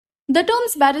The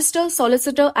terms barrister,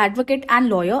 solicitor, advocate, and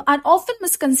lawyer are often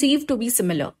misconceived to be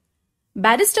similar.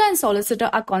 Barrister and solicitor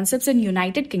are concepts in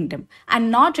United Kingdom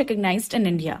and not recognized in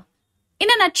India. In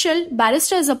a nutshell,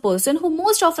 barrister is a person who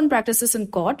most often practices in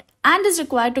court and is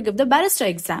required to give the barrister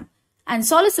exam. And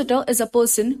solicitor is a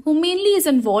person who mainly is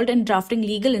involved in drafting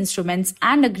legal instruments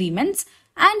and agreements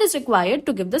and is required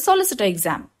to give the solicitor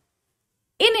exam.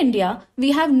 In India,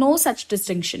 we have no such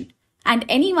distinction, and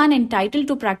anyone entitled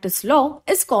to practice law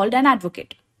is called an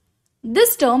advocate.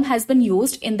 This term has been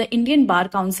used in the Indian Bar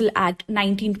Council Act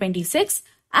 1926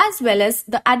 as well as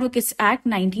the Advocates Act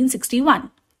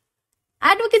 1961.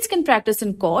 Advocates can practice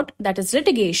in court, that is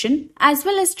litigation, as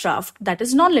well as draft, that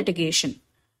is non-litigation.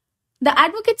 The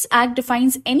Advocates Act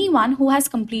defines anyone who has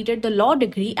completed the law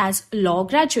degree as law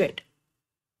graduate.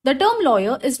 The term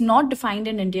lawyer is not defined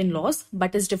in Indian laws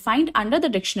but is defined under the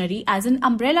dictionary as an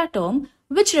umbrella term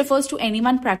which refers to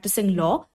anyone practicing law